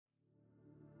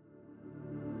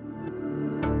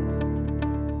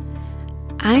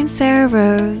I'm Sarah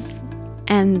Rose,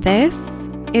 and this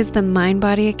is the Mind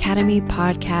Body Academy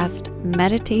podcast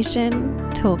meditation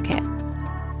toolkit.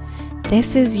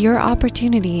 This is your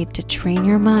opportunity to train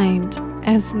your mind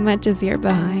as much as you're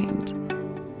behind.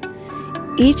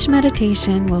 Each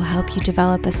meditation will help you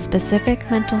develop a specific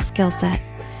mental skill set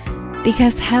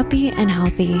because happy and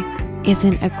healthy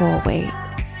isn't a goal weight.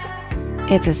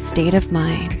 It's a state of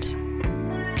mind.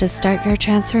 To start your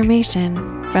transformation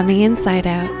from the inside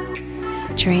out,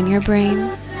 train your brain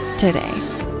today.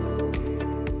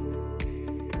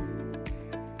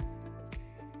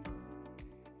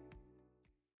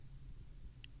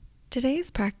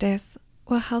 Today's practice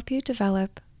will help you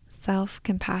develop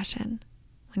self-compassion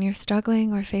when you're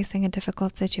struggling or facing a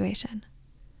difficult situation.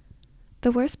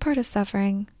 The worst part of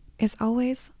suffering is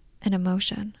always an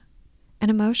emotion,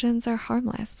 and emotions are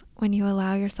harmless when you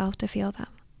allow yourself to feel them.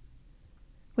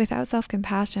 Without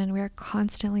self-compassion, we are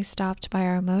constantly stopped by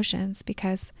our emotions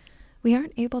because we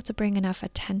aren't able to bring enough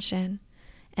attention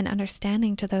and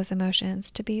understanding to those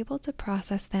emotions to be able to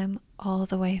process them all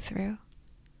the way through.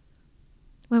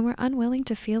 When we're unwilling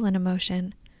to feel an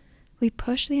emotion, we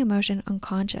push the emotion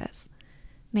unconscious,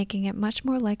 making it much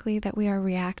more likely that we are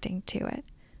reacting to it.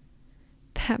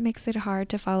 That makes it hard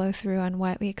to follow through on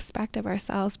what we expect of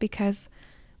ourselves because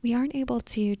we aren't able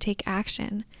to take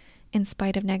action in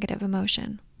spite of negative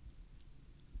emotion.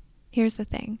 Here's the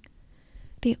thing.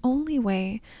 The only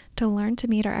way to learn to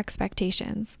meet our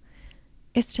expectations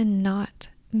is to not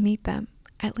meet them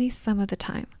at least some of the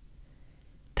time.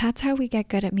 That's how we get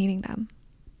good at meeting them.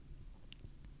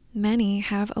 Many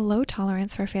have a low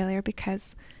tolerance for failure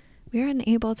because we are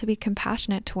unable to be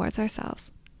compassionate towards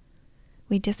ourselves.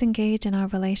 We disengage in our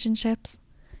relationships,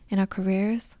 in our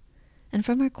careers, and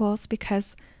from our goals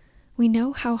because we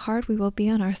know how hard we will be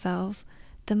on ourselves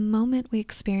the moment we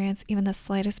experience even the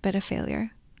slightest bit of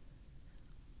failure.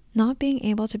 Not being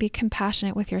able to be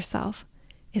compassionate with yourself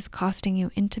is costing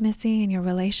you intimacy in your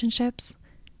relationships,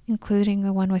 including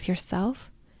the one with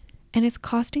yourself, and it's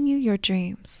costing you your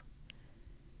dreams.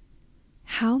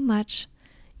 How much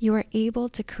you are able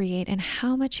to create and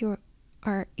how much you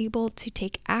are able to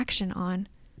take action on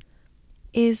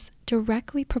is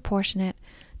directly proportionate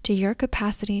to your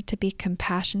capacity to be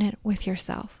compassionate with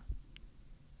yourself.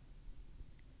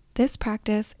 This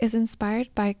practice is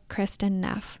inspired by Kristin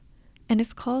Neff and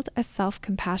is called a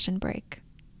self-compassion break.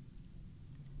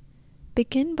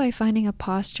 Begin by finding a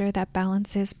posture that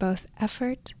balances both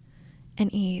effort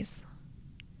and ease.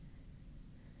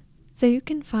 So you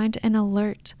can find an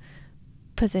alert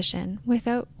position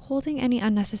without holding any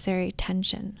unnecessary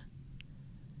tension.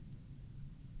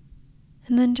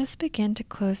 And then just begin to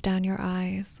close down your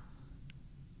eyes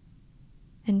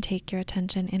and take your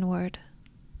attention inward.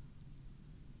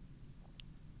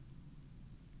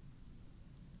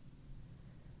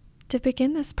 To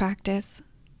begin this practice,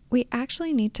 we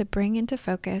actually need to bring into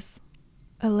focus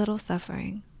a little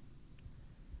suffering.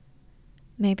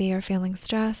 Maybe you're feeling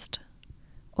stressed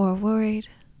or worried,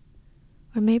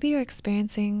 or maybe you're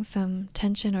experiencing some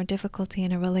tension or difficulty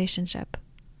in a relationship.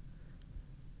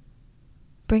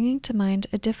 Bringing to mind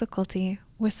a difficulty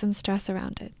with some stress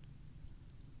around it,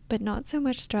 but not so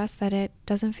much stress that it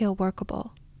doesn't feel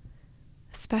workable,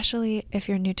 especially if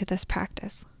you're new to this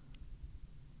practice.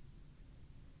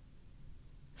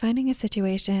 Finding a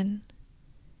situation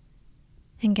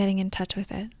and getting in touch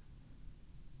with it.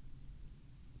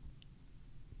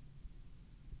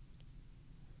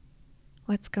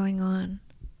 What's going on?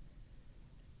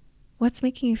 What's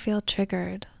making you feel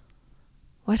triggered?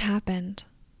 What happened?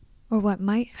 Or what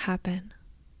might happen?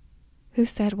 Who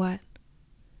said what?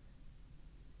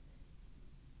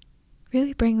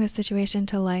 Really bring this situation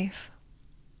to life,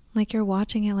 like you're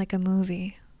watching it like a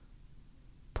movie,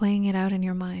 playing it out in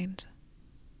your mind.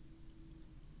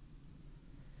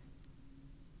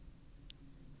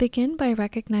 Begin by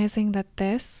recognizing that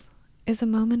this is a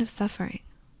moment of suffering.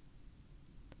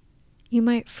 You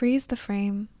might freeze the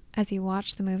frame as you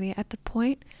watch the movie at the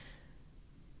point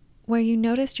where you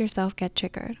noticed yourself get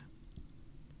triggered.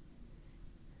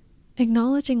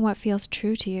 Acknowledging what feels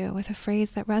true to you with a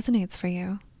phrase that resonates for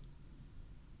you.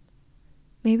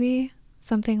 Maybe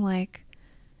something like,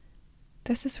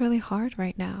 "This is really hard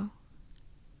right now,"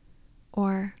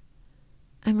 or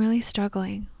 "I'm really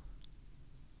struggling."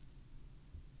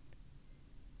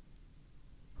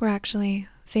 We're actually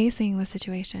facing the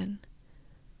situation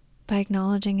by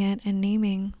acknowledging it and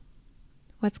naming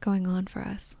what's going on for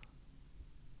us.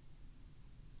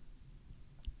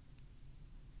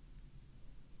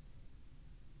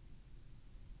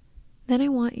 Then I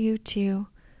want you to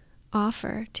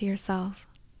offer to yourself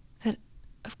that,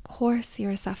 of course,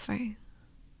 you're suffering,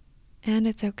 and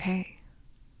it's okay.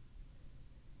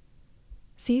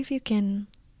 See if you can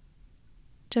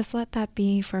just let that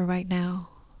be for right now.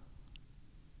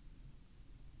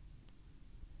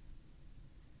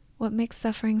 What makes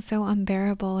suffering so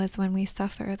unbearable is when we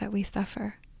suffer that we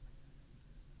suffer.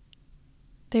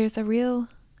 There's a real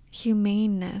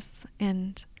humaneness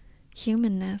and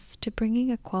humanness to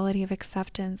bringing a quality of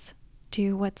acceptance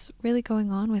to what's really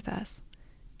going on with us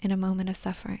in a moment of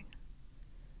suffering.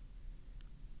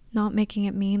 Not making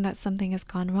it mean that something has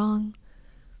gone wrong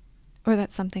or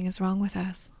that something is wrong with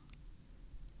us.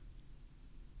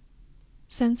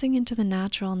 Sensing into the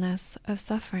naturalness of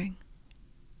suffering.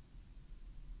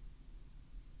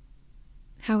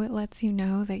 How it lets you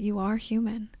know that you are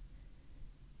human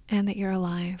and that you're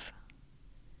alive.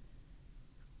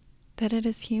 That it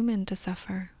is human to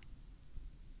suffer.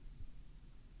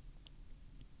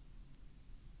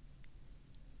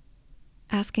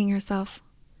 Asking yourself,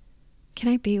 can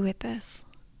I be with this?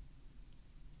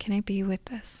 Can I be with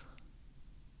this?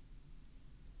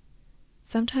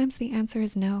 Sometimes the answer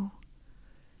is no,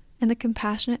 and the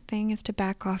compassionate thing is to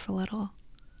back off a little.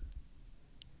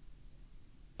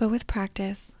 But with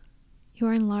practice, you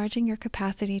are enlarging your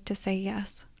capacity to say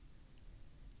yes,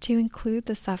 to include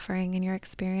the suffering in your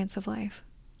experience of life,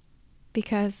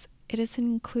 because it is in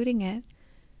including it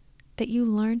that you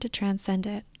learn to transcend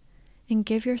it and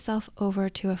give yourself over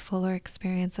to a fuller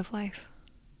experience of life.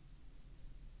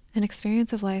 An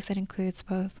experience of life that includes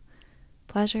both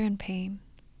pleasure and pain.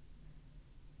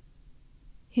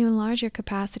 You enlarge your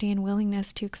capacity and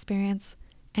willingness to experience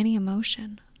any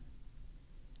emotion.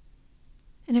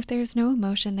 And if there's no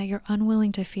emotion that you're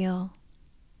unwilling to feel,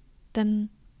 then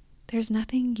there's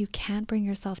nothing you can't bring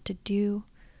yourself to do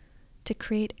to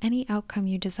create any outcome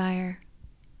you desire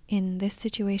in this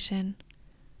situation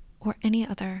or any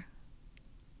other.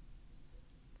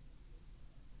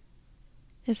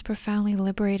 It's profoundly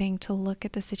liberating to look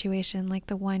at the situation like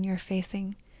the one you're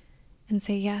facing and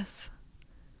say yes.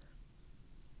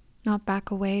 Not back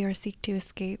away or seek to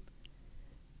escape,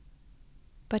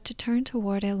 but to turn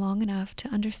toward it long enough to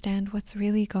understand what's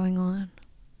really going on.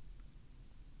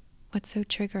 What's so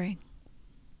triggering?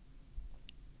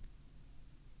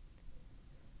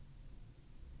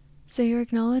 So you're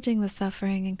acknowledging the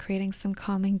suffering and creating some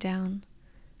calming down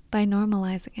by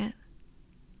normalizing it.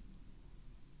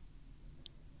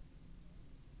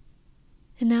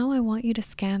 And now I want you to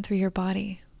scan through your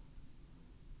body.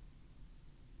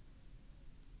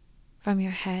 From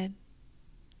your head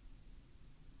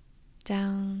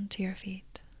down to your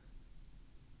feet.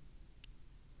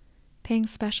 Paying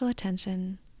special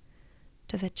attention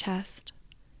to the chest,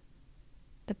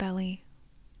 the belly,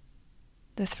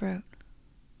 the throat.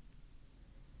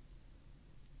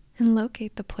 And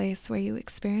locate the place where you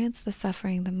experience the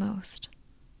suffering the most.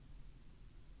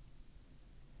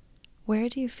 Where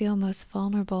do you feel most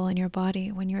vulnerable in your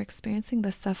body when you're experiencing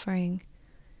the suffering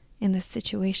in the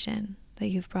situation that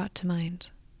you've brought to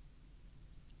mind?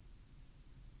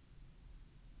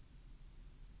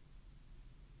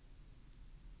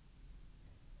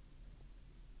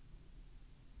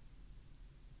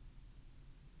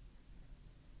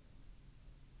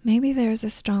 Maybe there's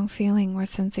a strong feeling or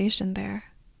sensation there.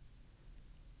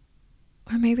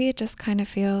 Or maybe it just kind of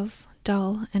feels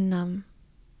dull and numb.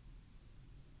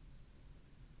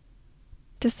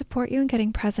 To support you in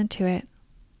getting present to it,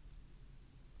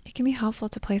 it can be helpful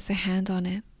to place a hand on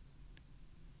it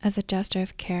as a gesture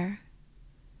of care,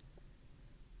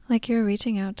 like you're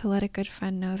reaching out to let a good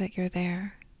friend know that you're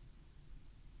there,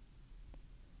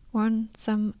 or in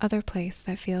some other place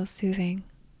that feels soothing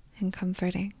and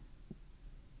comforting.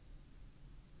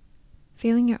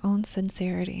 Feeling your own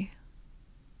sincerity.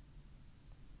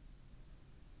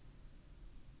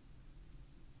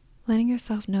 Letting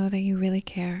yourself know that you really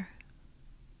care.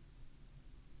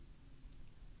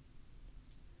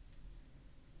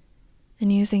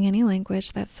 And using any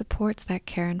language that supports that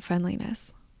care and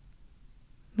friendliness.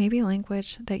 Maybe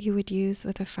language that you would use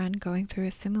with a friend going through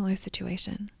a similar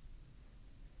situation.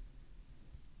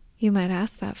 You might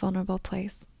ask that vulnerable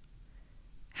place,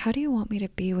 how do you want me to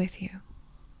be with you?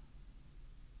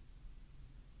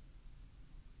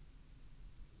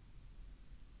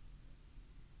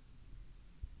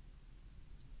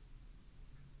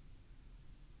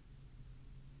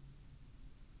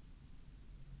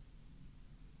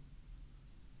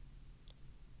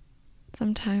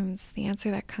 Sometimes the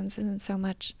answer that comes isn't so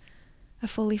much a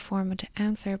fully formed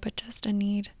answer, but just a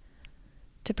need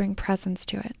to bring presence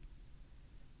to it,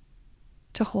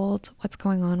 to hold what's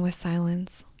going on with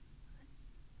silence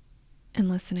and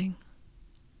listening.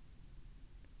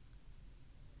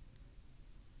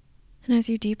 And as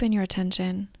you deepen your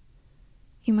attention,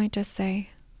 you might just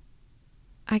say,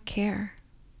 I care.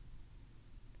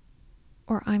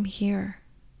 or I'm here,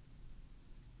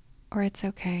 or it's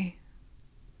okay.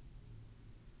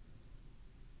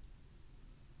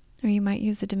 Or you might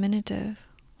use a diminutive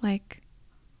like,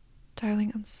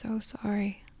 darling, I'm so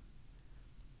sorry.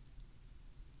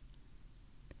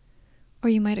 Or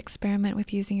you might experiment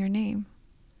with using your name.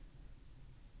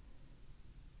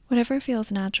 Whatever feels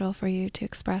natural for you to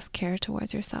express care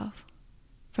towards yourself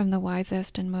from the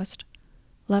wisest and most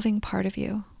loving part of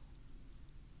you.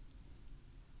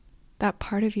 That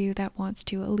part of you that wants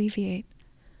to alleviate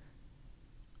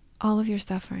all of your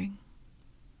suffering.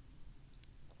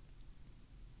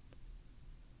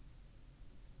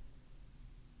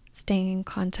 Staying in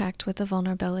contact with the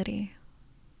vulnerability.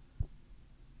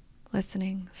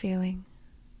 Listening, feeling.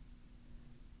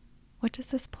 What does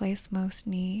this place most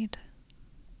need?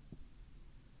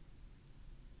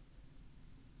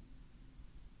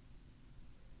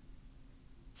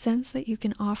 Sense that you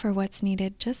can offer what's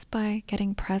needed just by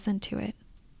getting present to it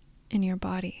in your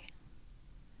body.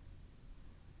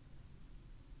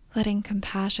 Letting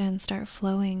compassion start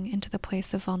flowing into the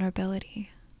place of vulnerability.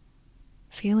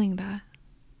 Feeling that.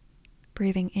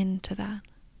 Breathing into that.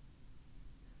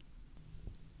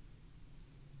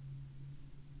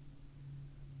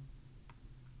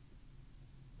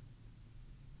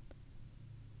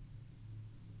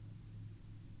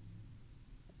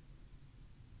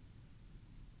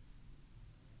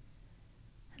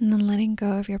 And then letting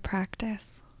go of your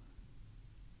practice.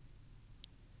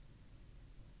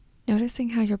 Noticing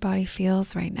how your body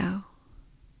feels right now.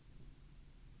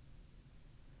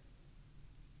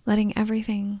 Letting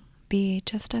everything be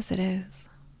just as it is.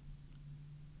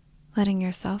 Letting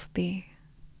yourself be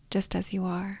just as you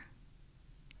are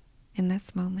in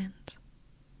this moment.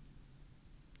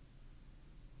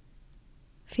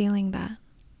 Feeling that,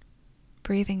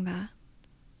 breathing that,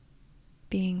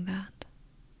 being that,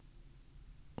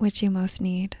 which you most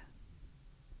need.